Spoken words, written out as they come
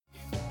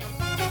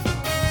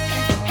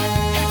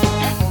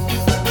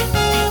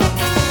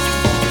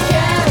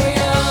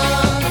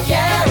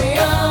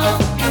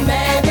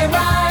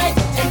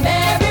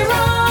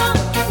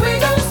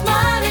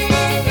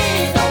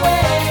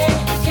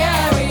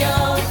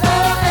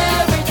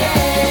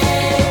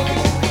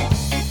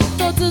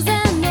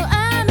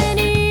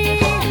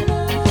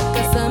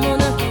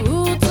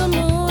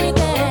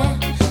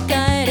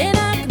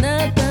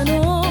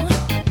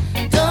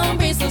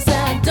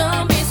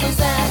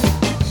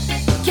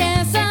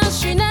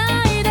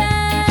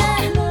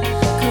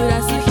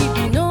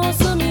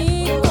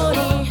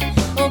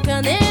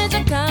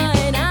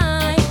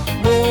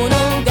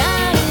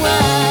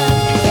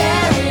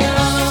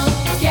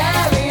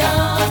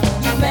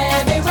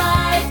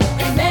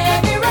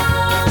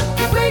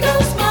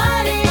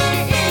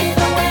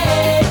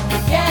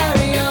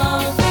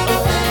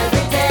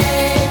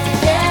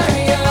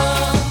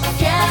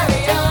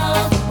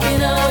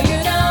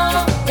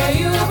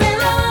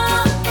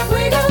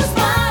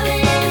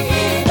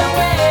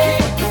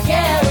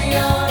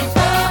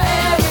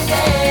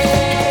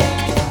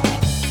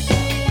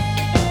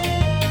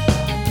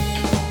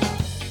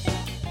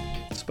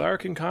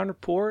Sparkin Con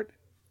Report,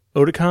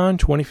 Otakon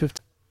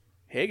 2015.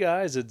 Hey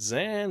guys, it's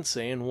Zan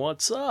saying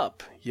what's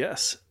up.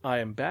 Yes, I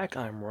am back,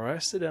 I'm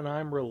rested, and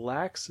I'm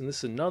relaxed, and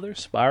this is another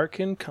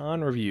Sparkin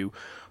Con review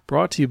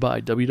brought to you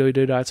by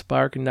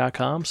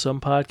www.sparkin.com,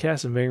 some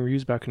podcasts and varying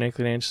reviews about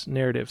connected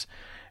narratives.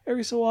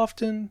 Every so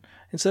often,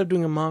 instead of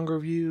doing a manga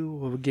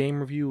review, a game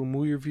review, a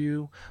movie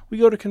review, we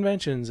go to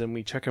conventions and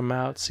we check them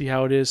out, see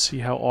how it is, see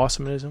how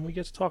awesome it is, and we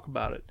get to talk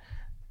about it.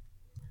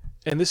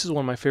 And this is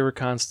one of my favorite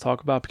cons to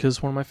talk about because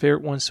it's one of my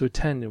favorite ones to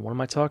attend. And what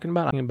am I talking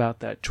about? I'm talking about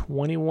that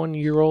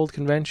 21-year-old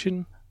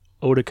convention,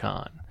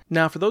 Otakon.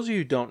 Now, for those of you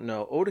who don't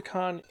know,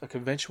 Otakon, a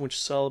convention which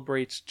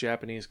celebrates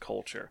Japanese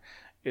culture.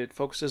 It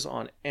focuses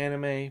on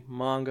anime,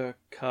 manga,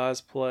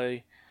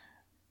 cosplay,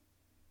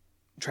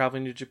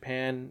 traveling to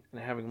Japan,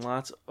 and having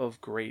lots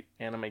of great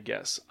anime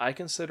guests. I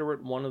consider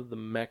it one of the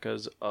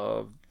meccas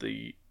of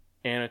the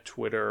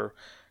Twitter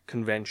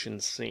convention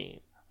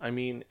scene. I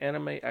mean,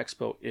 Anime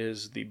Expo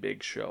is the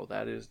big show.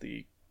 That is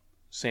the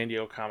San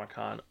Diego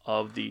Comic-Con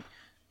of the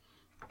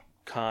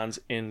cons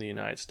in the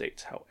United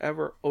States.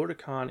 However,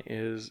 Otakon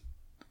is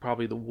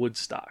probably the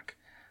Woodstock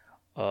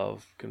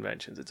of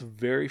conventions. It's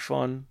very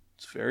fun,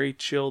 it's very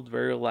chilled,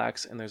 very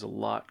relaxed, and there's a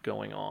lot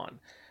going on.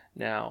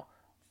 Now,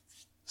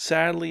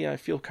 sadly, I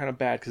feel kind of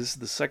bad because this is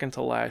the second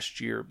to last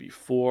year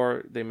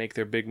before they make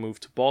their big move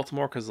to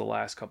Baltimore, because the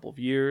last couple of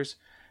years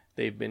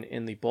they've been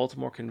in the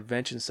Baltimore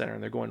Convention Center,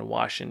 and they're going to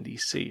Washington,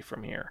 D.C.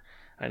 from here.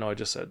 I know I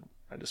just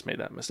made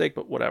that mistake,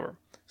 but whatever.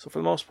 So for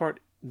the most part,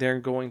 they're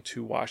going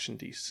to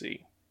Washington,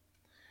 D.C.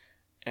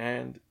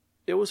 And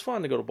it was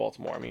fun to go to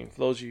Baltimore. I mean,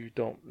 for those of you who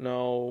don't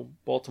know,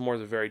 Baltimore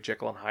is a very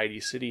Jekyll and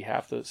Hyde city.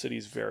 Half the city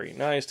is very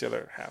nice, the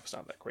other half is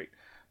not that great.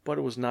 But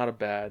it was not a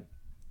bad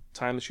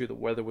time this year. The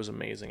weather was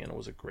amazing, and it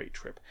was a great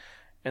trip.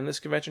 And this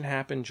convention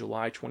happened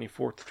July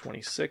 24th to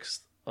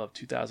 26th of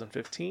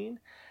 2015.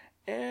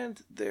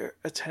 And their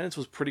attendance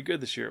was pretty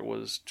good this year. It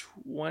was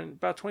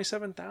about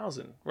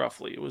 27,000,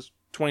 roughly. It was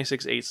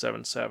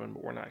 26,877,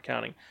 but we're not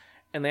counting.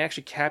 And they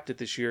actually capped it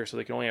this year, so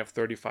they can only have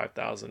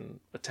 35,000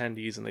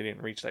 attendees, and they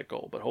didn't reach that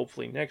goal. But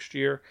hopefully next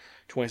year,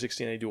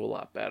 2016, they do a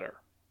lot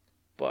better.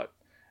 But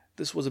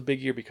this was a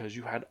big year because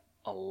you had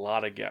a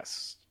lot of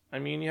guests. I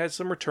mean, you had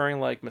some returning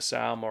like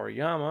Masao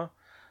Moriyama,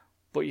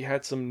 but you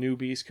had some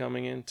newbies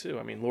coming in too.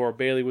 I mean, Laura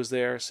Bailey was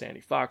there, Sandy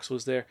Fox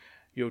was there,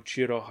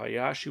 Yoichiro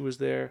Hayashi was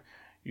there,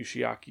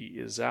 Yoshiaki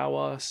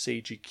Izawa,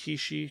 Seiji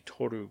Kishi,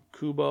 Toru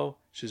Kubo,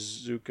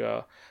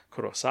 Shizuka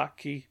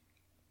Kurosaki,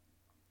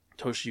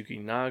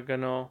 Toshiyuki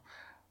Nagano,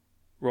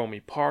 Romy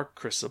Park,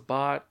 Chris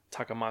Sabat,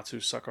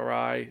 Takamatsu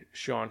Sakurai,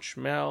 Sean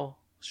Schmel,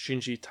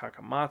 Shinji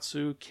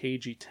Takamatsu,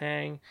 Keiji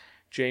Tang,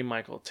 J.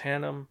 Michael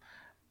Tatum,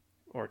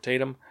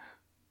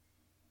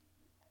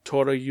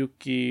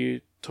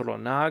 Torayuki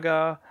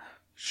Toronaga,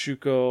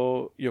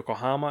 Shuko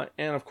Yokohama,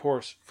 and of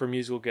course, for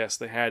musical guests,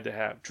 they had to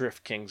have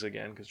Drift Kings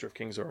again, because Drift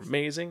Kings are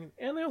amazing,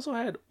 and they also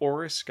had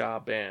Oris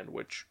Ska Band,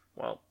 which,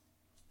 well,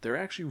 they're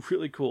actually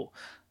really cool.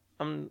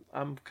 I'm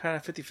kind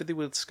of 50-50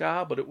 with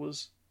ska, but it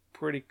was a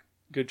pretty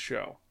good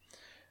show.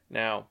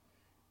 Now,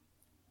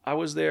 I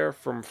was there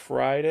from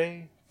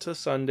Friday to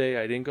Sunday.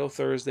 I didn't go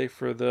Thursday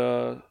for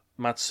the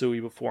Matsui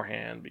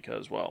beforehand,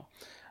 because, well,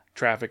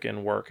 traffic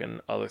and work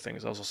and other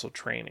things. I was also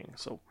training,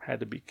 so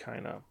had to be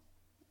kind of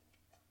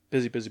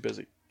busy.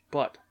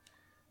 But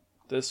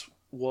this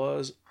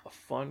was a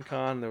fun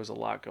con. There was a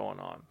lot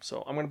going on.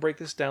 So I'm going to break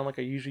this down like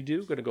I usually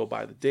do. I'm going to go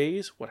by the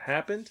days, what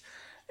happened,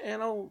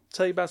 and I'll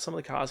tell you about some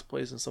of the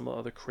cosplays and some of the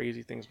other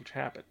crazy things which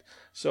happened.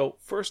 So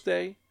first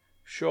day,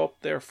 show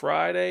up there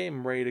Friday.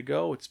 I'm ready to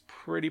go. It's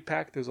pretty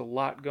packed. There's a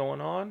lot going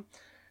on.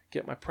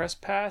 Get my press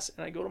pass,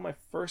 and I go to my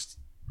first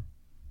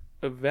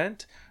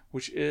event,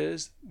 which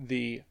is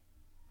the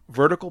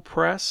Vertical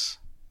Press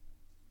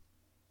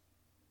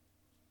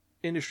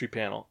industry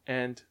panel.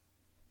 And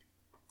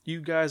you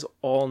guys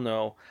all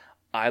know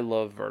I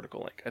love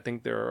Vertical Link. I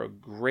think they're a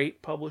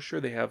great publisher.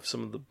 They have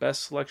some of the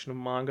best selection of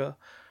manga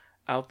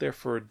out there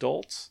for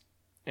adults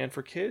and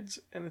for kids,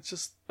 and it's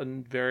just a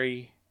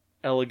very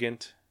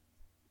elegant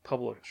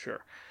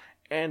publisher.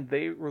 And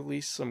they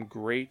release some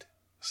great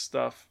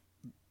stuff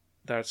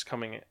that's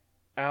coming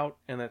out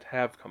and that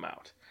have come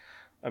out.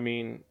 I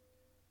mean,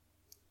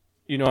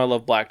 you know I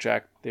love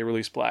Blackjack. They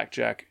release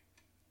Blackjack.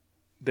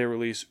 They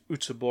release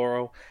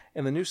Utsuboro,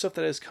 and the new stuff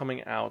that is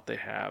coming out, they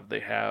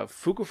have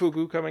Fuku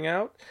Fuku coming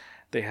out,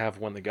 they have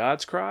When the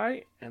Gods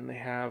Cry, and they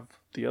have,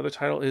 the other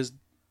title is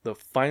the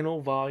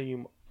final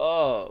volume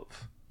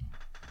of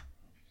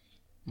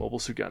Mobile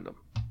Suit Gundam,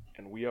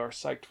 and we are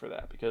psyched for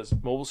that, because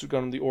Mobile Suit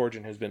Gundam The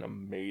Origin has been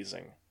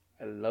amazing.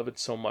 I love it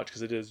so much,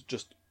 because it is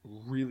just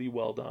really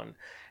well done,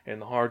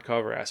 and the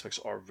hardcover aspects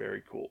are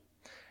very cool.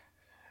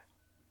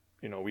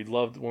 You know, we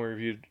loved when we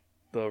reviewed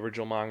the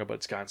original manga, but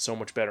it's gotten so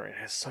much better. It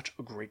has such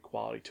a great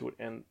quality to it,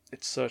 and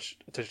it's such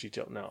attention to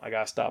detail. No, I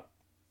gotta stop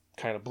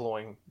kind of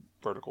blowing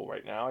Vertical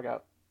right now. I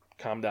gotta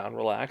calm down,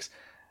 relax.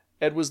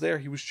 Ed was there.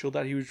 He was chilled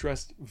out. He was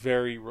dressed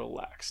very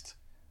relaxed.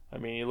 I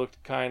mean, he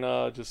looked kind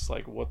of just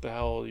like, what the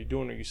hell are you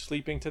doing? Are you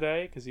sleeping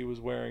today? Because he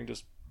was wearing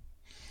just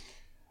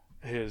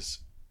his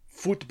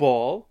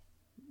football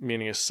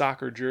meaning a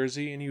soccer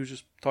jersey, and he was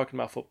just talking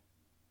about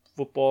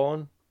football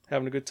and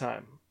having a good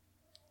time.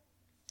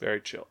 Very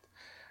chilled.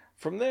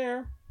 From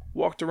there,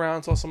 walked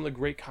around, saw some of the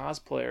great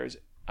cosplayers.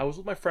 I was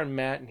with my friend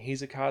Matt, and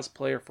he's a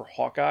cosplayer for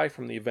Hawkeye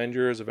from the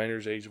Avengers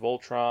Age of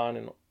Ultron,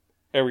 and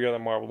every other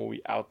Marvel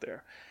movie out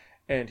there.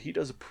 And he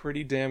does a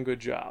pretty damn good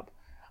job.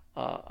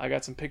 I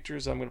got some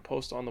pictures I'm going to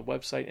post on the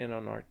website and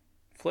on our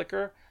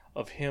Flickr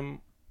of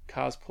him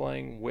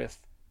cosplaying with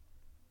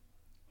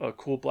a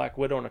cool Black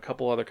Widow and a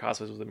couple other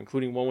cosplays with him,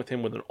 including one with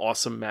him with an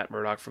awesome Matt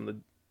Murdock from the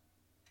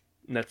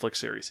Netflix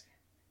series.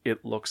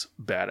 It looks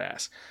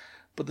badass.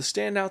 But the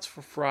standouts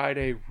for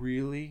Friday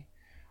really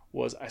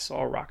was I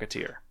saw a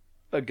Rocketeer.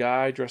 A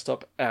guy dressed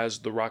up as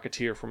the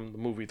Rocketeer from the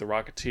movie The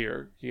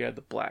Rocketeer. He had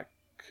the black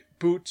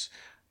boots,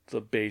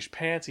 the beige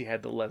pants, he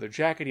had the leather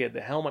jacket, he had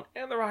the helmet,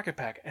 and the rocket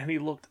pack, and he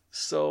looked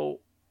so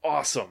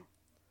awesome.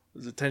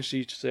 His attention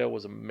to detail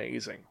was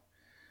amazing.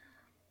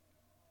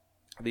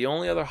 The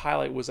only other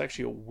highlight was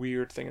actually a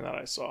weird thing that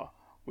I saw,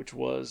 which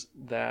was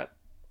that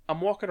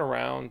I'm walking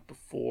around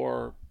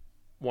before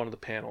one of the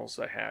panels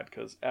I had,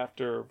 because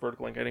after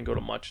Vertical Ink, I didn't go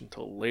to much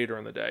until later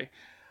in the day.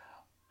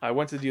 I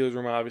went to the dealer's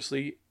room,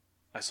 obviously.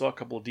 I saw a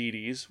couple of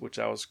DDs, which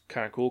I was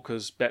kind of cool,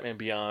 because Batman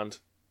Beyond,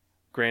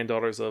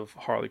 granddaughters of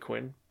Harley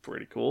Quinn,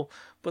 pretty cool.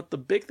 But the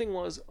big thing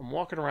was, I'm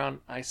walking around,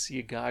 I see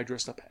a guy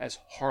dressed up as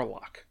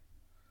Harlock.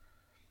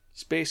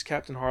 Space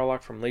Captain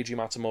Harlock from Leiji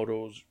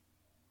Matsumoto's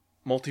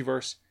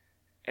Multiverse,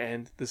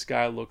 and this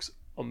guy looks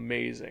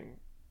amazing.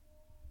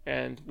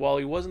 And while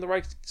he wasn't the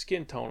right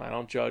skin tone, I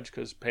don't judge,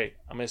 because, hey,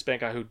 I'm a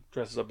Hispanic guy who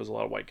dresses up as a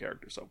lot of white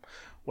characters, so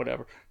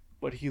whatever.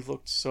 But he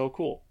looked so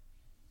cool.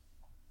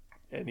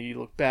 And he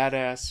looked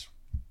badass,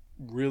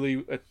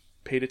 really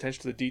paid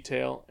attention to the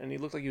detail, and he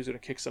looked like he was going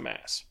to kick some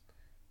ass.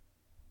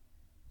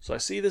 So I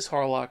see this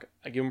Harlock,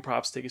 I give him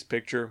props, take his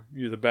picture.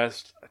 You're the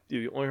best.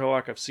 You're the only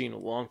Harlock I've seen in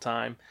a long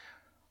time.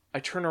 I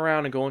turn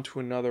around and go into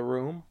another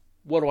room.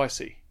 What do I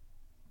see?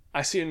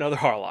 I see another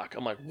Harlock.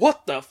 I'm like,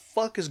 what the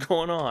fuck is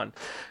going on?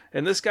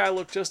 And this guy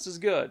looked just as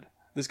good.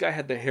 This guy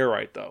had the hair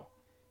right, though.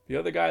 The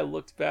other guy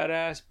looked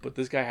badass, but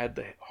this guy had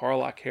the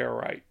Harlock hair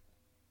right.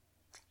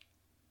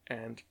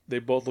 And they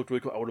both looked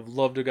really cool. I would have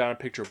loved to have gotten a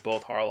picture of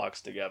both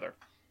Harlocks together.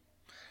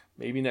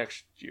 Maybe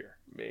next year.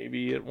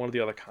 Maybe at one of the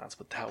other cons.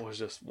 But that was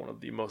just one of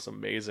the most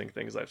amazing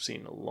things I've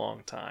seen in a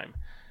long time.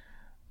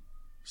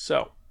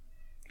 So,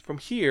 from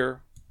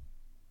here,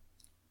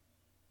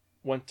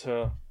 went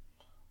to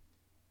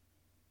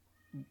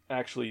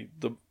actually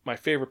my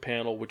favorite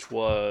panel, which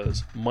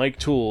was Mike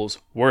Toole's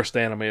worst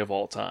anime of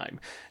all time.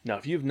 Now,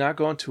 if you've not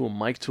gone to a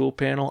Mike Toole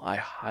panel, I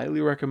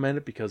highly recommend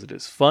it, because it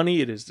is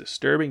funny, it is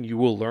disturbing, you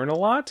will learn a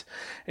lot,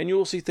 and you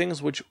will see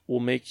things which will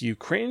make you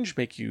cringe,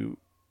 make you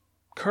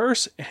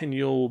curse, and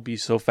you'll be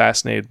so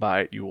fascinated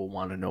by it, you will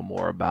want to know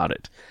more about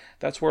it.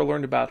 That's where I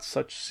learned about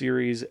such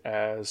series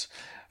as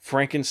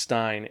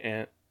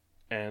Frankenstein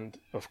and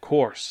of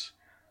course,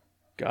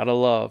 gotta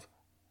love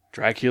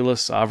Dracula,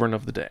 Sovereign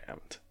of the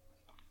Damned.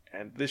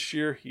 And this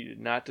year, he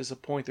did not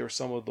disappoint. There were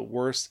some of the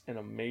worst and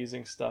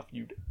amazing stuff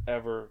you'd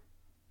ever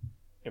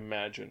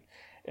imagine.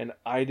 And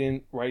I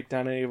didn't write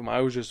down any of them.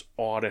 I was just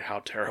awed at how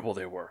terrible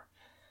they were.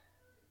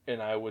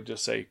 And I would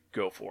just say,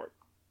 go for it.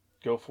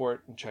 Go for it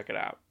and check it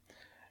out.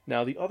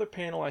 Now, the other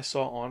panel I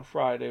saw on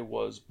Friday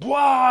was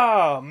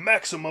Bwah!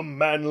 Maximum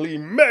Manly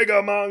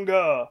Mega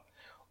Manga!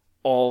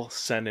 All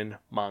seinen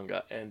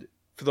manga. And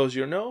for those of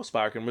you who know,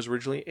 Spirekin was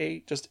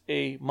originally just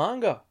a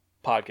manga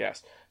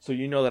podcast. So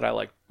you know that I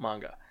like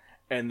manga.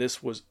 And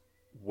this was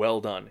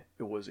well done.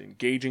 It was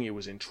engaging, it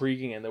was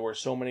intriguing, and there were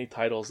so many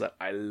titles that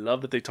I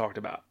love that they talked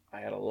about. I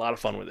had a lot of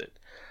fun with it.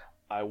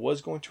 I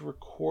was going to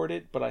record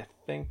it, but I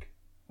think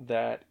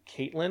that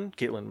Caitlin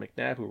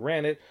McNabb, who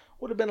ran it,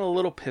 would have been a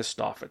little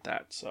pissed off at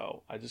that.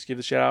 So I just give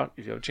the shout out.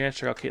 If you have a chance,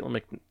 check out Caitlin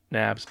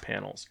McNabb's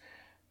panels.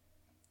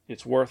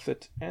 It's worth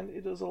it, and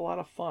it is a lot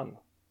of fun.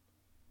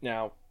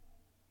 Now,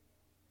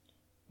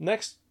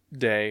 next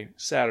day,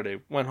 Saturday,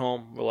 went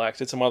home, relaxed,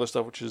 did some other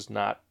stuff which is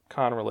not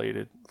con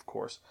related, of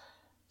course.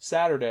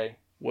 Saturday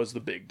was the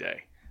big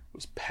day. It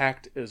was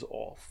packed as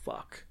all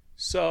fuck.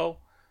 So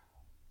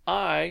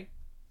I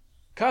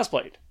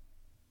cosplayed.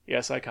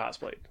 Yes, I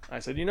cosplayed. I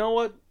said, you know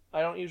what?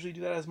 I don't usually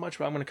do that as much,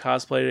 but I'm going to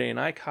cosplay today. And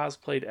I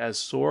cosplayed as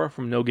Sora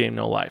from No Game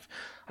No Life.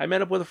 I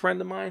met up with a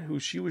friend of mine who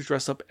she was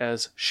dressed up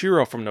as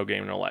Shiro from No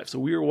Game No Life. So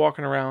we were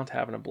walking around,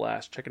 having a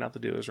blast, checking out the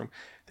dealer's room.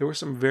 There were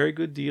some very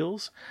good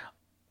deals.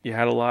 You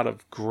had a lot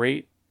of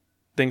great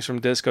things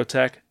from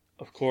Discotech.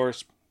 Of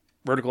course,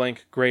 Vertical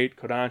Ink, great.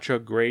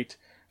 Kodansha, great.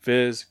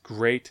 Viz,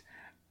 great.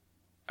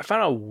 I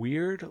found a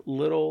weird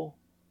little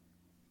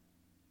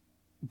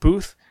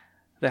booth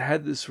that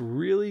had this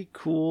really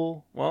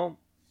cool, well,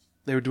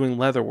 they were doing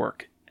leather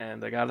work.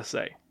 And I gotta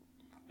say,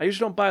 I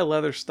usually don't buy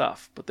leather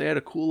stuff, but they had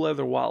a cool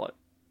leather wallet.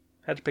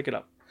 Had to pick it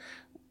up.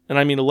 And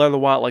I mean a leather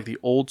wallet like the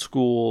old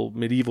school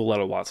medieval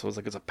leather wallet. So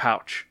it's a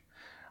pouch.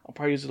 I'll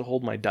probably use it to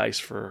hold my dice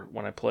for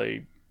when I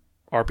play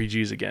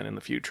RPGs again in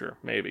the future,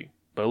 maybe.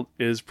 But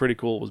it is pretty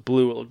cool. It was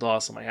blue. It looked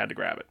awesome. I had to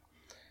grab it.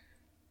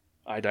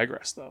 I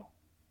digress, though.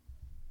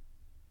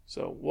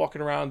 So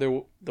walking around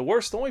there, the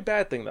only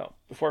bad thing though,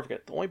 before I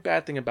forget, the only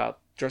bad thing about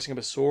dressing up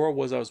as Sora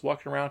was I was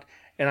walking around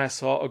and I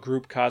saw a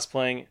group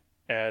cosplaying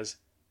as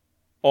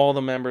all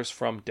the members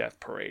from Death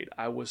Parade.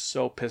 I was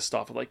so pissed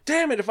off. I'm like,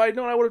 damn it, if I had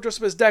known I would have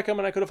dressed up as Deckham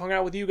and I could have hung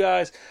out with you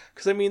guys.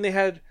 Because, I mean, they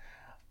had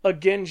a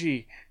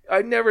Genji.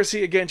 I never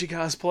see a Genji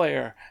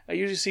cosplayer. I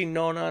usually see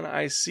Nonan,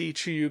 I see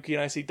Chiyuki, and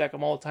I see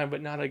Deckham all the time,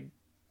 but not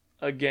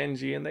a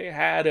Genji. And they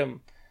had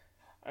him.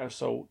 I was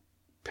so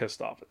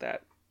pissed off at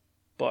that.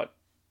 But,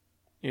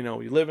 you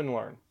know, you live and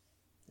learn.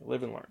 You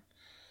live and learn.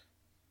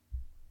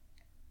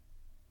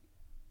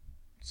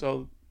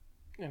 So,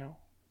 you know,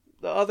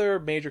 the other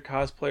major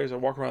cosplayers that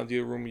walk around the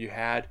room, you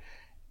had,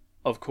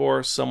 of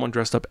course, someone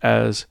dressed up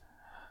as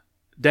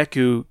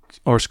Deku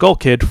or Skull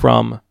Kid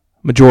from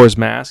Majora's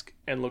Mask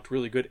and looked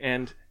really good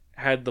and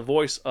had the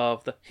voice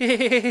of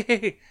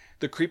the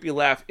creepy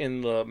laugh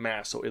in the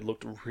mask, so it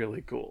looked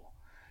really cool.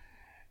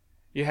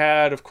 You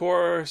had, of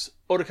course,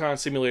 Otakon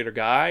Simulator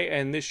Guy,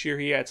 and this year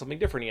he had something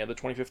different. He had the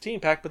 2015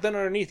 pack, but then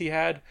underneath he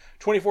had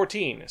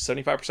 2014,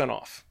 75%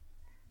 off.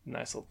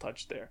 Nice little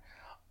touch there.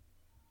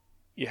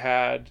 You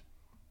had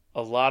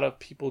a lot of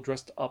people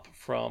dressed up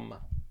from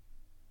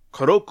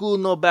Koroku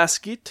no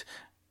Basket.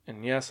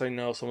 And yes, I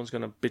know someone's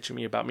going to bitch at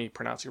me about me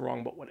pronouncing it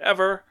wrong, but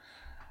whatever.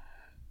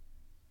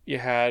 You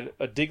had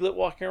a Diglett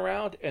walking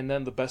around, and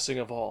then the best thing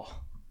of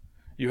all,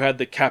 you had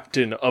the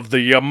captain of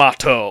the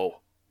Yamato.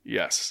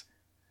 Yes.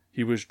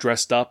 He was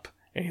dressed up,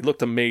 and he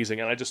looked amazing,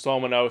 and I just saw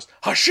him and I was,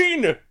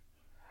 Hashin!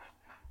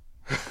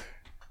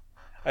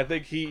 I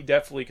think he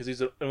definitely,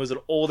 because it was an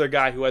older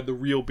guy who had the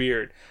real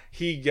beard,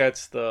 he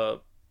gets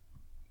the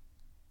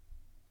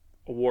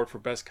award for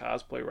best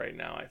cosplay right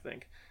now, I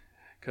think,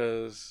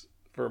 because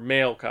for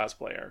male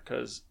cosplayer,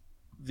 because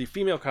the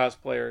female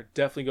cosplayer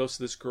definitely goes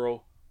to this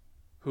girl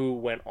who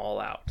went all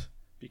out,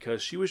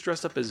 because she was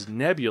dressed up as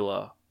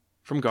Nebula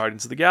from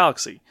Guardians of the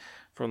Galaxy,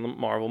 from the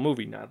Marvel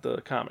movie, not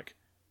the comic.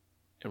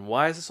 And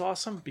why is this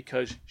awesome?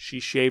 Because she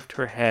shaved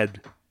her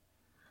head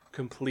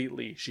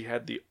completely. She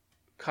had the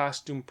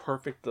costume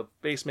perfect, the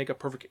face makeup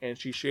perfect, and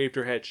she shaved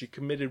her head. She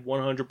committed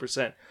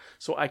 100%.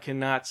 So I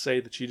cannot say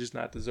that she does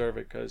not deserve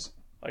it, because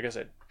like I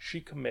said, she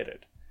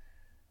committed.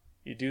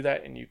 You do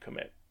that and you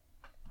commit.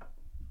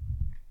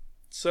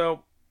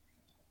 So,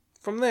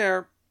 from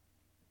there,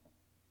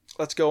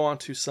 let's go on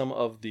to some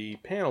of the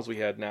panels we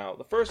had now.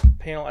 The first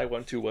panel I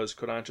went to was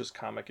Kodansha's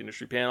comic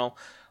industry panel.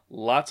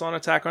 Lots on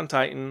Attack on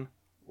Titan,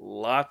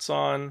 lots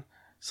on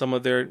some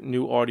of their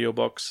new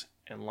audiobooks,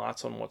 and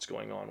lots on what's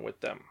going on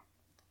with them.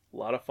 A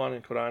lot of fun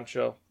in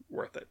Kodansha,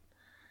 worth it.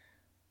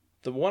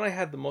 The one I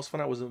had the most fun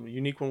at was a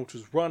unique one, which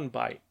was run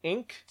by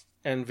Ink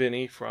and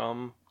Vinny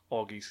from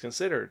All Geeks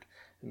Considered.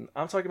 And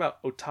I'm talking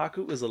about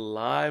Otaku is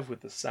Alive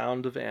with the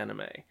Sound of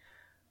Anime.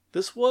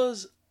 This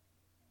was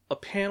a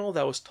panel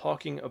that was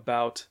talking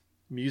about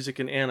music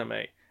and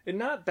anime. And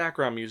not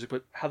background music,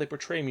 but how they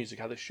portray music,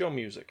 how they show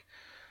music.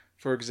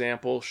 For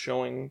example,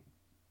 showing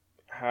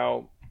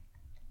how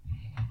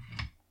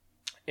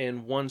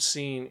in one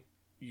scene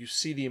you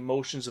see the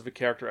emotions of a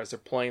character as they're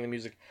playing the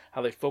music,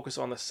 how they focus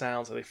on the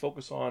sounds, how they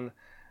focus on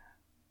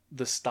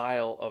the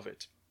style of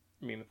it.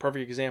 I mean, the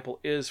perfect example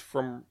is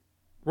from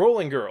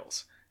Rolling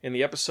Girls. In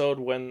the episode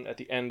when at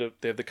the end of,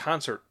 they have the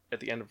concert at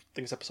the end of, I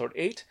think it's episode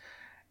 8,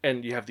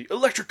 and you have the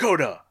Electric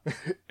Coda.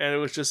 And it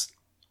was just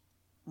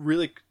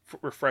really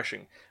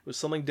refreshing. It was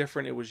something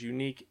different, it was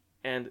unique,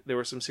 and there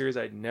were some series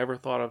I'd never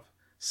thought of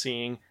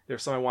seeing.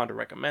 There's some I wanted to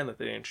recommend that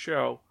they didn't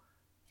show,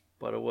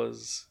 but it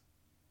was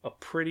a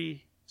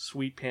pretty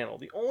sweet panel.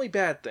 The only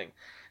bad thing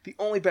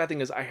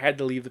is I had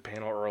to leave the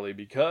panel early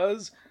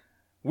because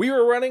we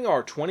were running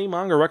our 20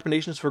 manga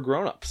recommendations for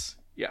grown-ups.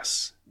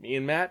 Yes, me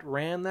and Matt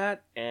ran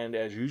that, and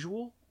as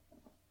usual,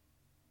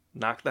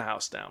 knocked the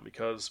house down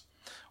because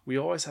we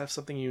always have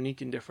something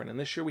unique and different. And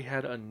this year we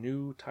had a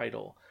new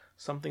title,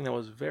 something that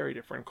was very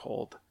different,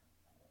 called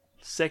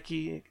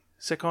Sekon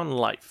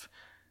Life.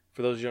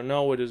 For those of you who don't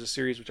know, it is a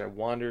series which I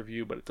wanted to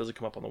review, but it doesn't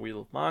come up on the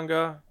Wheel of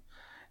Manga.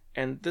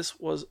 And this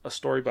was a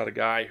story about a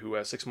guy who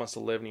has 6 months to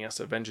live, and he has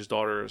to avenge his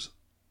daughter's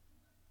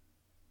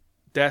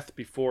death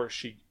before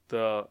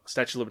the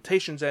statute of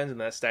limitations ends,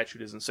 and that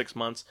statute is in 6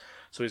 months,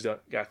 so he's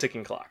got a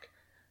ticking clock.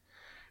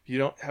 If you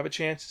don't have a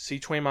chance to see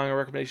 20 manga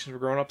recommendations for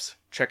grown-ups,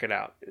 check it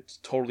out. It's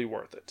totally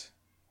worth it.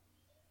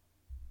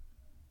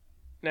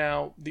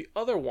 Now, the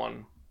other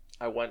one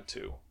I went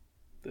to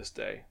this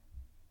day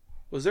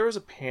was there was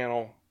a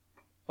panel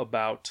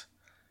about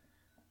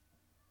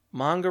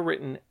manga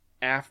written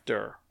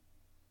after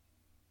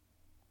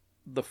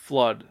the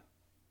flood,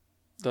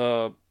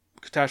 the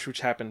catastrophe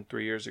which happened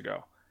 3 years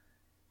ago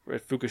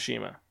at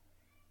Fukushima.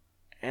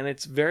 And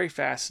it's very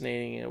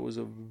fascinating. It was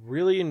a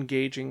really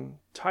engaging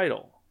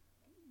title.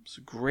 It's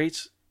a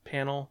great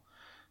panel,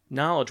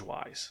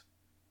 knowledge-wise.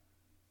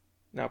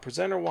 Now,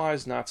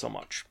 presenter-wise, not so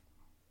much.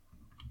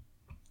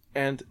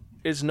 And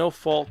it's no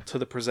fault to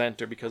the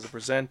presenter, because the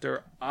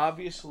presenter,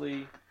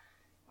 obviously,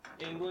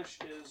 English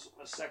is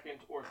a second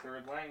or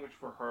third language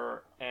for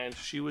her, and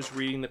she was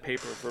reading the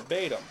paper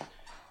verbatim.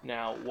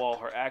 Now, while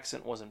her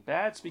accent wasn't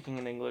bad speaking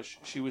in English,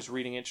 she was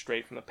reading it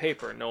straight from the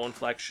paper. No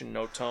inflection,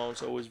 no tone,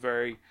 so it was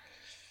very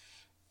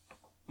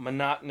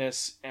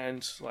monotonous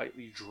and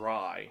slightly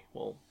dry.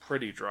 Well,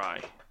 pretty dry.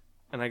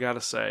 And I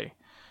gotta say,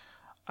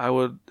 I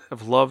would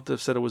have loved to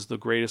have said it was the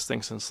greatest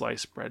thing since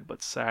sliced bread,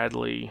 but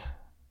sadly,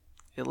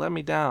 it let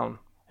me down.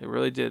 It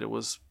really did. It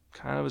was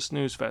kind of a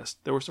snooze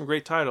fest. There were some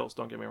great titles,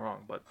 don't get me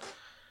wrong, but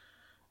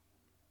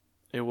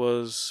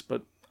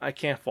I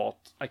can't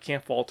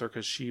fault her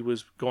because she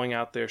was going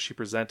out there, she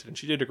presented, and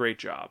she did a great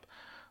job.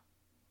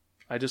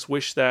 I just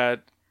wish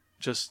that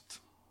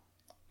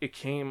it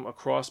came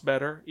across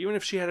better, even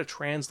if she had a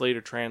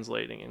translator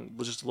translating and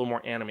was just a little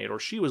more animated, or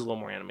she was a little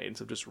more animated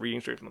instead of just reading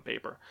straight from the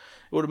paper.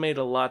 It would have made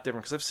it a lot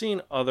different, because I've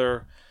seen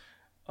other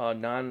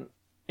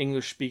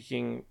non-English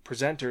speaking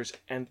presenters,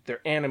 and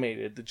they're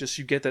animated.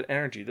 You get that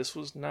energy. This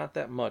was not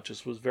that much.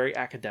 This was very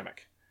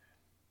academic.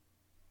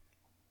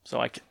 So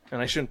I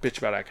shouldn't bitch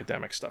about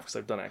academic stuff, because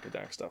I've done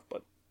academic stuff,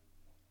 but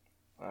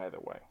either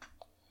way.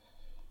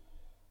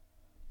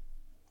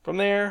 From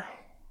there,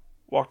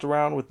 walked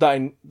around with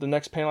the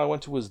next panel I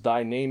went to was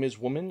Thy Name is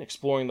Woman,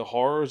 exploring the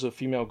horrors of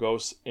female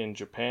ghosts in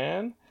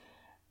Japan.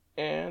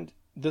 And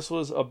this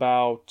was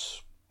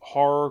about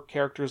horror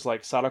characters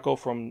like Sadako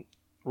from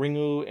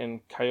Ringu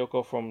and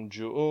Kayoko from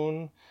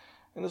Ju-un.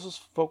 And this was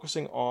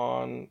focusing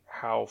on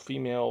how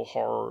female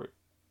horror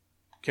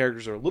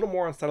characters are a little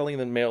more unsettling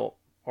than male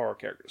horror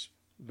characters.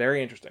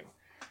 Very interesting.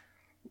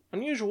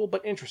 Unusual,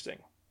 but interesting.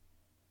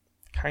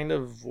 Kind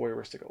of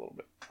voyeuristic a little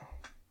bit.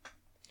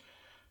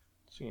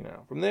 So,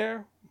 from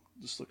there,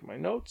 just look at my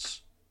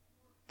notes.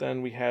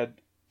 Then we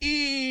had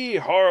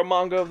horror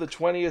manga of the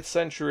 20th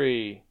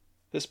century.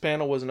 This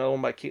panel was another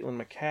one by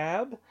Caitlin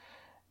McCabe,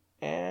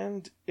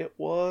 and it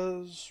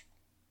was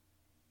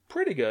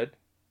pretty good.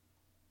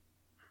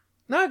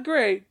 Not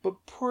great,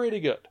 but pretty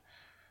good.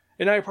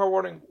 And now you're probably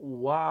wondering,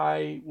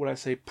 why would I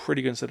say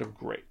pretty good instead of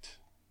great?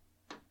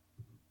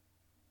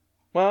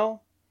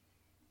 Well,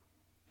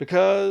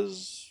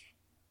 because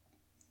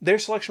their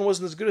selection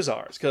wasn't as good as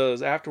ours,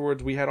 because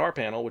afterwards we had our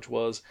panel, which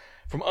was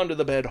From Under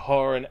the Bed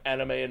Horror and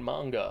Anime and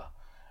Manga.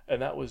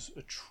 And that was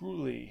a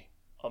truly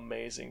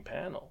amazing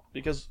panel,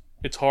 because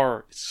it's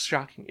horror, it's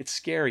shocking, it's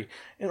scary,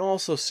 and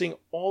also seeing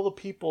all the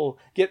people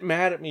get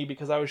mad at me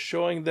because I was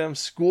showing them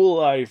School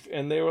Life,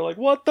 and they were like,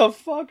 what the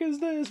fuck is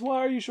this? Why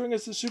are you showing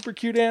us a super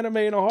cute anime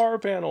in a horror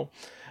panel?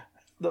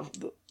 The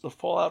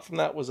fallout from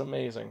that was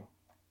amazing.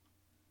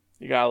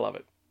 You gotta love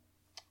it.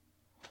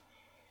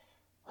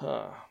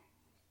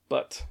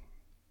 But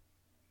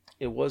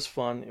it was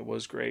fun, it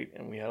was great,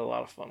 and we had a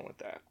lot of fun with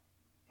that.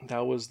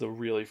 That was the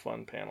really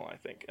fun panel, I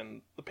think.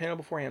 And the panel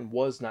beforehand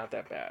was not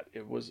that bad.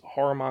 It was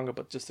horror manga,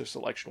 but just their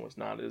selection was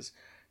not as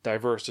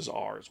diverse as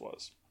ours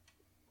was.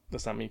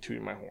 That's not me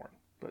tooting my horn.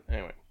 But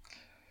anyway.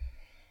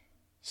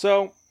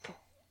 So,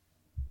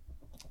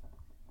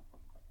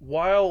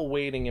 while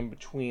waiting in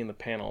between the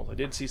panels, I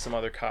did see some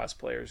other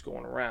cosplayers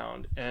going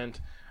around. And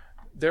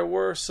there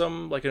were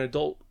some, like an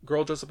adult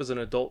girl dressed up as an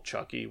adult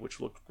Chucky, which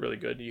looked really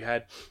good. You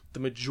had the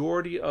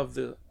majority of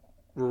the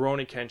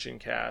Rurouni Kenshin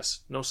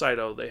cast. No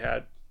Saito. They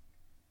had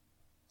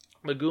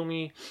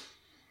Megumi,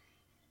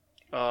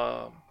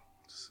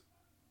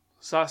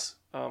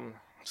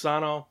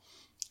 Sano,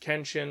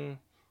 Kenshin,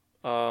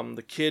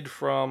 the kid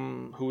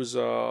from who was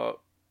the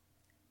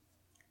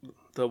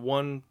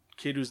one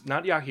kid who's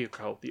not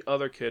Yahiko, the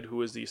other kid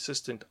who is the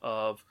assistant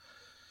of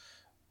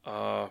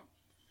the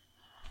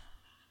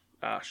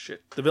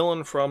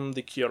villain from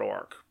the Kyoto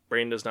arc.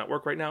 Brain does not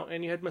work right now,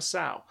 and you had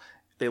Masao.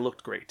 They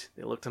looked great.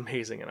 They looked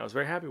amazing, and I was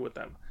very happy with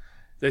them.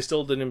 They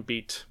still didn't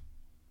beat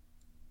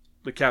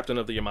the captain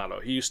of the Yamato.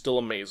 He's still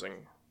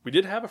amazing. We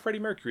did have a Freddie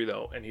Mercury,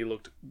 though, and he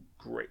looked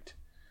great.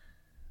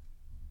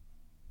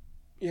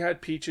 You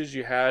had Peaches,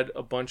 you had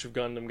a bunch of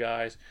Gundam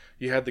guys,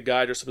 you had the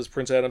guy dressed up as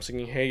Prince Adam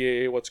singing, hey,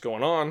 hey, what's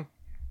going on?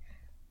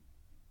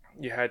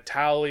 You had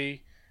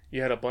Towley,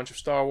 you had a bunch of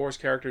Star Wars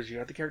characters, you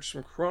had the characters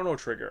from Chrono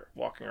Trigger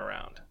walking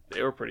around.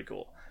 They were pretty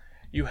cool.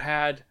 You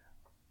had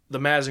the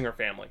Mazinger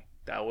family.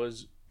 That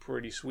was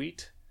pretty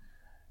sweet.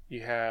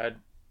 You had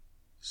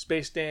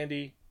Space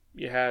Dandy,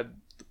 you had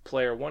the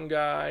Player One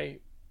guy,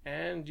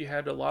 and you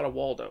had a lot of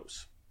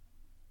Waldos.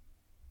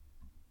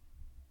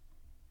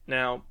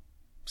 Now,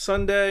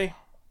 Sunday,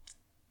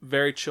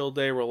 very chill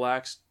day,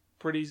 relaxed,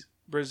 pretty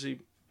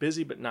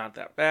busy, but not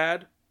that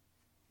bad.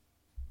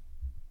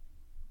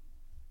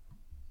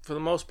 For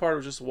the most part, it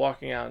was just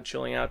walking out and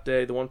chilling out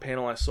day. The one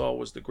panel I saw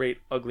was The Great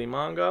Ugly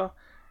Manga,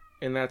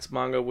 and that's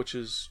manga which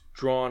is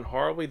drawn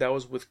horribly. That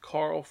was with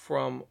Carl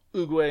from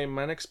Uguay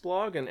Manix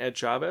blog and Ed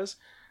Chavez.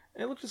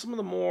 And I looked at some of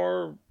the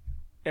more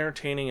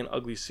entertaining and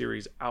ugly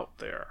series out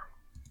there.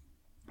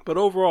 But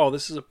overall,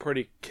 this is a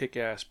pretty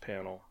kick-ass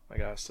panel, I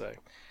gotta say.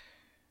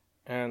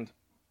 And,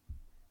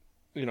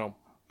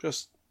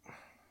 just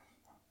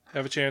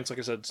have a chance. Like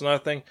I said, it's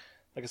another thing.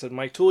 Like I said,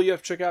 Mike Toole you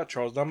have to check out.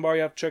 Charles Dunbar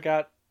you have to check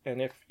out. And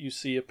if you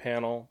see a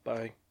panel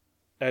by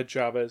Ed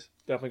Chavez,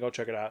 definitely go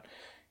check it out.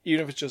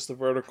 Even if it's just the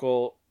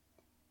vertical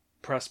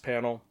press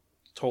panel,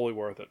 it's totally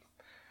worth it.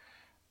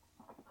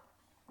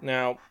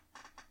 Now,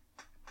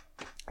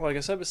 like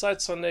I said,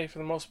 besides Sunday, for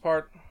the most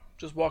part,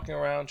 just walking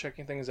around,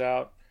 checking things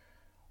out.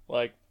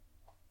 Like,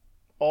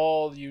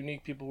 all the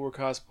unique people who were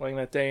cosplaying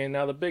that day. And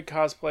now the big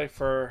cosplay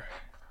for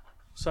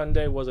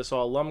Sunday was I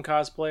saw a Lum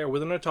cosplayer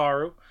with an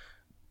Ataru.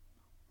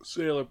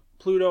 Sailor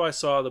Pluto, I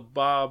saw the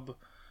Bob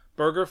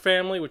Burger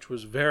family, which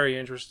was very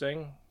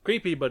interesting.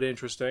 Creepy, but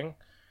interesting.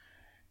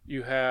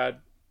 You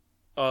had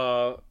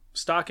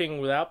stocking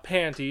without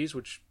panties,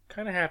 which I'm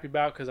kind of happy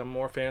about because I'm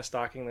more a fan of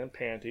stocking than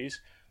panties.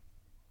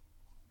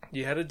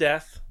 You had a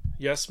death.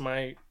 Yes,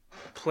 my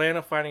plan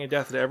of finding a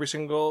death at every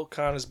single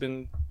con has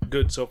been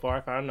good so far.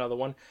 I found another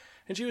one,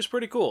 and she was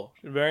pretty cool.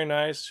 She was very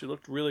nice. She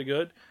looked really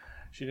good.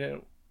 She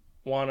didn't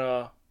want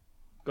to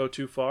go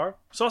too far.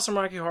 Saw some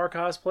Rocky Horror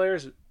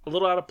cosplayers. A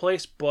little out of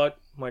place, but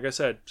like I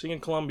said, seeing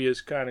Columbia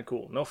is kind of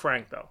cool. No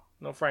Frank, though.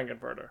 No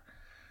Frankenfurter.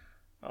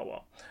 Oh,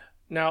 well.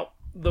 Now,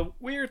 the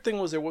weird thing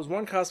was there was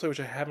one cosplay which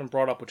I haven't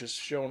brought up, which is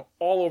shown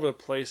all over the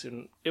place,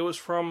 and it was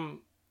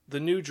from the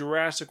new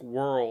Jurassic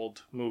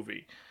World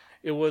movie.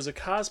 It was a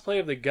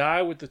cosplay of the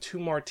guy with the 2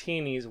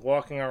 martinis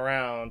walking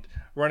around,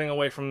 running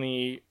away from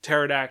the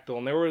pterodactyl,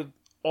 and they were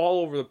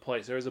all over the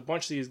place. There was a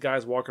bunch of these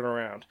guys walking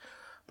around.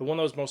 The one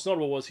that was most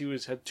notable was he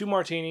had 2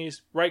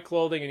 martinis, right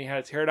clothing, and he had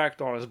a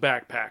pterodactyl on his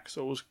backpack.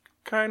 So it was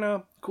kind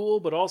of cool,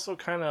 but also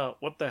kind of,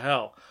 what the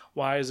hell?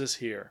 Why is this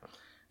here?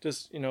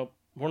 Just,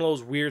 one of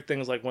those weird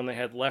things like when they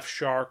had Left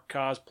Shark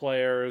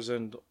cosplayers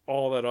and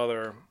all that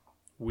other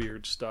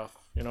weird stuff.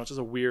 It's just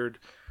a weird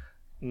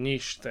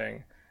niche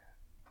thing.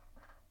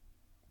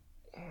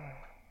 So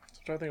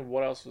I'm trying to think of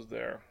what else was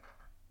there.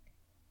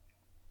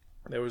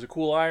 There was a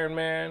cool Iron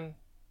Man.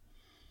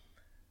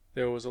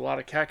 There was a lot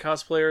of cat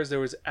cosplayers. There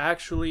was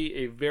actually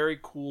a very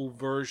cool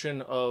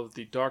version of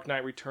the Dark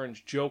Knight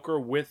Returns Joker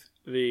with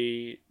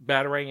the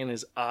Batarang in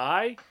his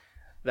eye.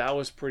 That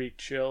was pretty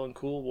chill and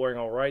cool, wearing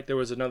all right. There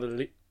was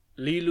another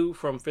Lilu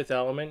from Fifth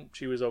Element.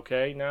 She was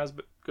okay. Not as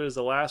good as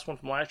the last one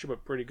from last year,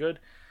 but pretty good.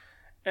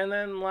 And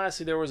then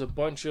lastly, there was a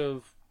bunch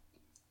of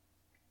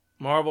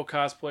Marvel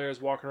cosplayers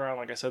walking around.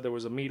 Like I said, there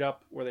was a meetup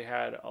where they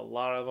had a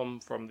lot of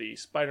them from the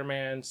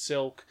Spider-Man,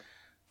 Silk,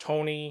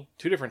 Tony,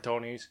 2 different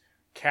Tonys,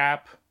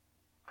 Cap,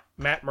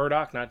 Matt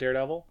Murdock, not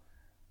Daredevil.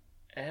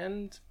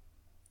 And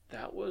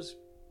that was...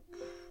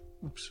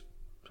 Oops.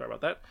 Sorry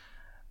about that.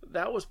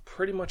 That was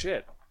pretty much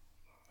it.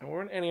 There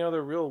weren't any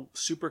other real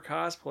super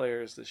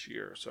cosplayers this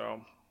year,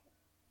 so...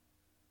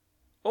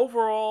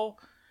 Overall,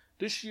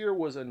 this year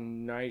was a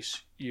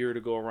nice year to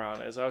go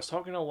around. As I was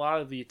talking to a lot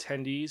of the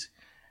attendees,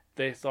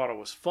 they thought it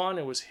was fun,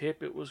 it was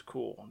hip, it was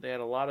cool. They had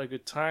a lot of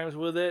good times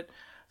with it.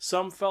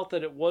 Some felt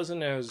that it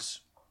wasn't as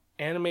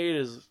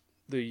animated as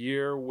the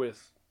year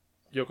with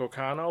Yoko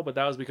Kanno, but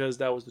that was because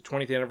that was the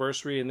 20th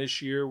anniversary, and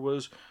this year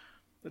was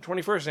the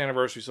 21st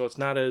anniversary, so it's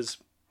not as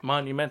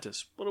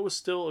monumentous. But it was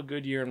still a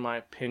good year in my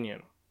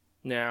opinion.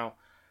 Now,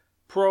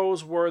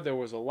 pros were there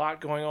was a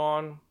lot going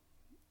on.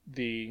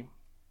 The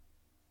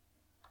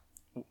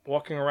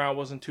walking around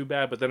wasn't too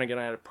bad, but then again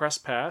I had a press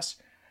pass.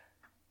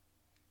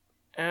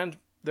 And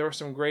there were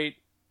some great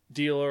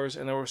dealers,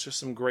 and there was just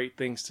some great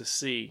things to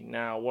see.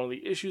 Now, one of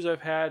the issues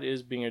I've had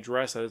is being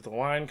addressed. That is the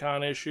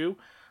LineCon issue,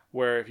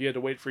 where if you had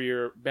to wait for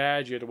your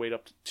badge, you had to wait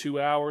up to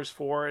 2 hours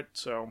for it.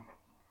 So,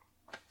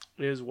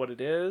 it is what it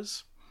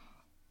is.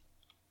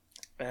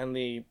 And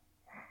I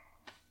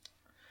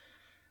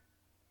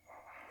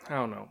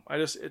don't know.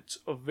 It's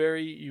a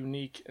very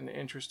unique and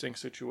interesting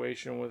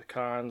situation with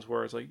cons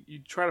where it's like you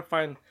try to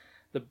find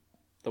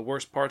the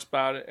worst parts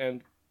about it,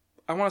 and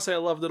I want to say I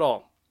loved it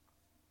all.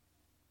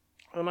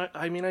 And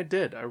I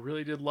did. I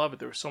really did love it.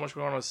 There was so much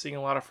going on. I was seeing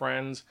a lot of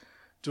friends,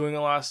 doing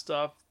a lot of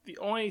stuff. The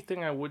only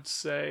thing I would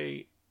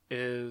say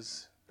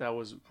is that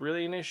was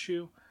really an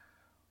issue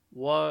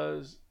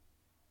was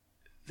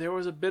there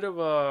was a bit of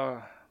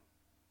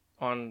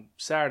on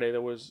Saturday, there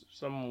was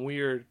some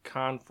weird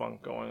con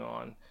funk going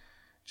on.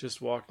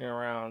 Just walking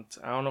around.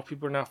 I don't know if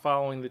people are not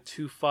following the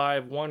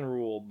 2-5-1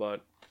 rule,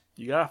 but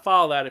you gotta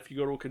follow that if you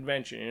go to a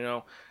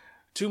convention,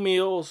 2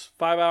 meals,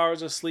 5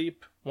 hours of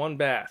sleep, 1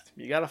 bath.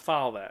 You gotta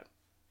follow that.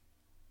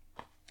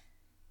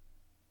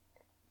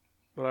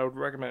 But I would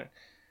recommend it.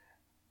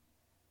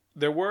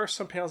 There were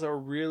some panels that were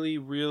really,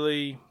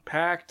 really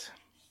packed,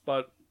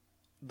 but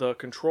the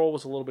control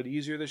was a little bit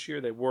easier this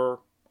year. They were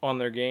on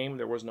their game.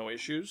 There was no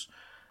issues.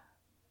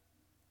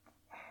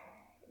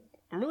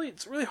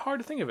 It's really hard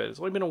to think of it. It's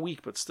only been a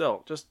week, but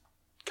still, just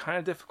kind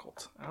of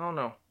difficult. I don't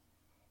know.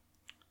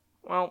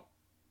 Well,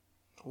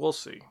 we'll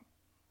see.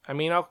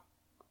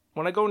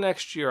 When I go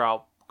next year,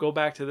 I'll go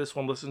back to this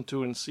one, listen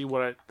to it, and see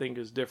what I think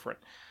is different.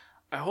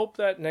 I hope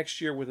that next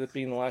year, with it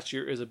being the last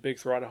year, is a big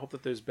throw out. I hope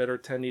that there's better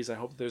attendees. I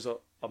hope that there's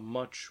a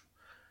much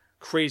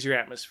crazier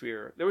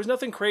atmosphere. There was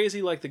nothing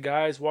crazy like the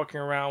guys walking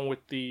around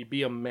with the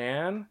Be a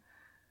Man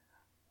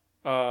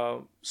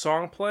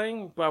song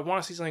playing, but I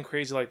want to see something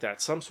crazy like that.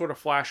 Some sort of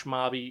flash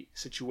mobby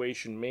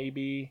situation,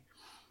 maybe.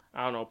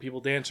 I don't know,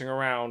 people dancing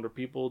around or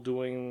people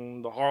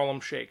doing the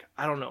Harlem Shake.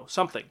 I don't know,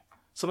 something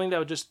that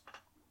would just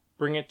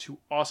bring it to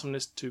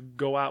awesomeness to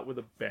go out with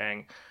a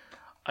bang.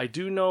 I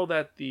do know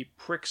that the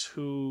pricks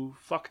who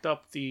fucked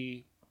up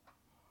the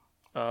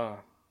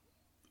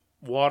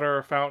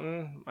Water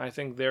fountain, I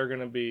think they're going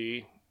to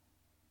be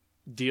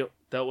dealt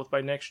with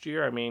by next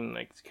year. I mean,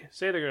 like,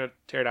 say they're going to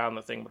tear down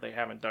the thing, but they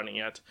haven't done it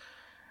yet.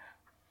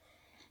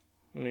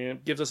 I mean,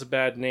 it gives us a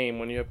bad name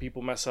when you have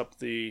people mess up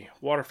the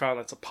water fountain.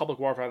 That's a public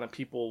water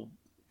fountain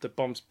that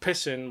bums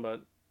piss in,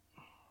 but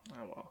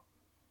oh well.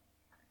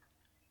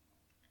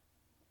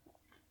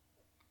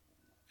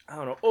 I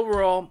don't know.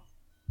 Overall,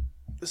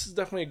 this is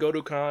definitely a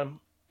go-to con.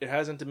 It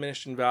hasn't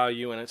diminished in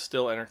value, and it's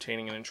still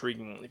entertaining and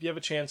intriguing. If you have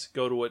a chance,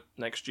 go to it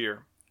next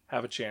year.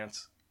 Have a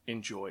chance.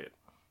 Enjoy it.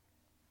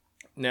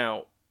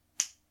 Now,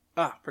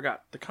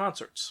 forgot. The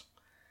concerts.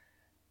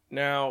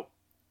 Now,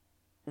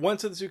 went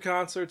to the 2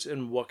 concerts,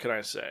 and what can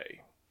I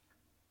say?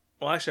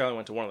 Well, actually, I only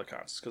went to one of the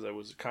concerts because I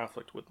was in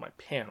conflict with my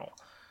panel.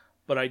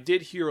 But I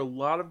did hear a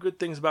lot of good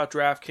things about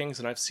DraftKings,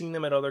 and I've seen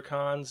them at other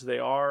cons. They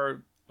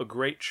are a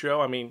great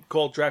show. I mean,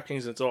 called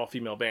DraftKings, and it's all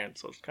female band,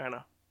 so it's kind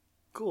of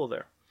cool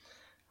there.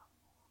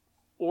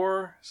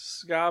 Or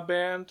ska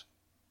band.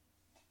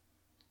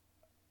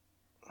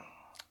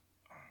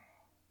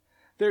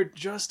 They're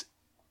just...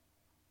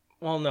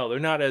 Well, no, they're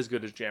not as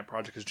good as Jam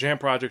Project, because Jam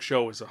Project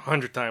show is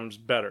 100 times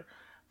better.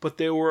 But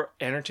they were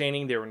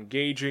entertaining, they were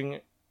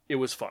engaging, it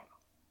was fun.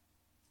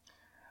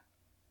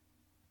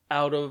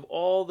 Out of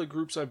all the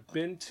groups I've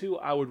been to,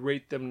 I would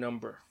rate them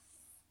number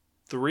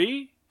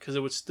 3, because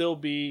it would still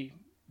be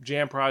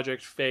Jam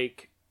Project,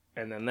 Fake,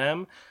 and then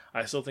them.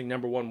 I still think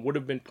number 1 would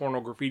have been Porno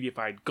Graffiti if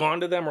I had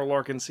gone to them, or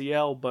Larkin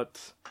CL,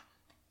 but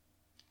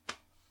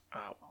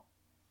well,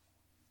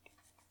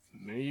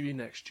 maybe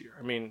next year.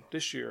 I mean,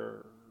 this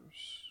year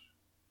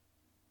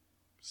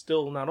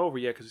still not over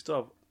yet, because we still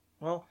have,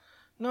 well,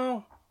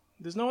 no,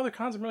 there's no other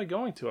cons I'm really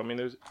going to. I mean,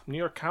 there's New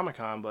York Comic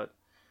Con, but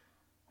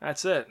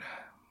that's it.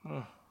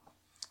 I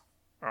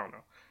don't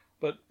know.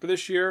 But for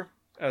this year,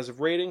 as of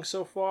rating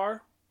so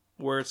far,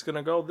 where it's going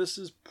to go, this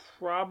is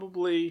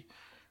probably...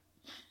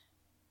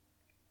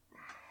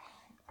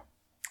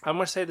 I'm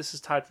going to say this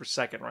is tied for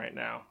second right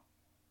now.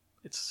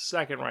 It's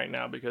second right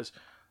now because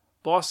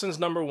Boston's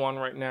number 1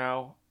 right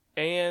now.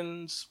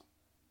 Anne's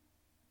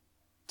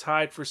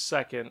tied for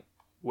second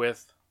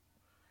with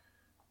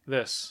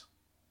this.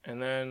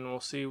 And then we'll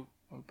see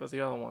about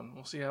the other one.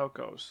 We'll see how it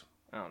goes.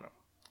 I don't know.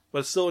 But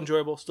it's still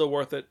enjoyable, still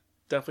worth it.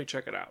 Definitely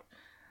check it out.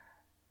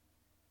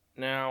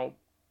 Now,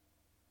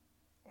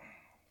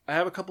 I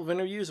have a couple of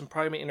interviews. I'm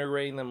probably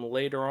integrating them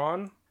later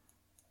on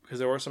because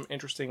there were some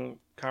interesting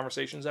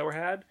conversations that were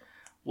had.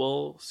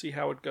 We'll see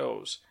how it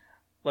goes.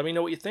 Let me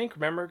know what you think.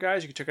 Remember,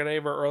 guys, you can check out any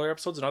of our earlier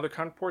episodes and other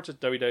content reports at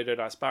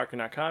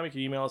www.spirekin.com. You can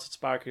email us at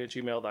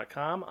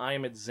spirekin@gmail.com. I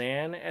am at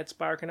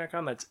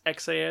zan@spirekin.com. That's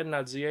XAN,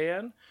 not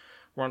ZAN.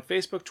 We're on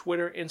Facebook,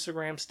 Twitter,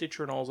 Instagram,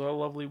 Stitcher, and all those other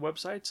lovely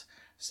websites.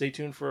 Stay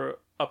tuned for an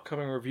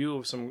upcoming review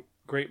of some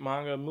great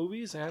manga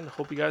movies, and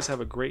hope you guys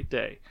have a great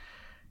day.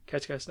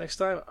 Catch you guys next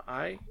time.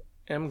 I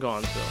am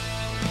gone, so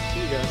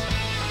see you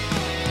guys.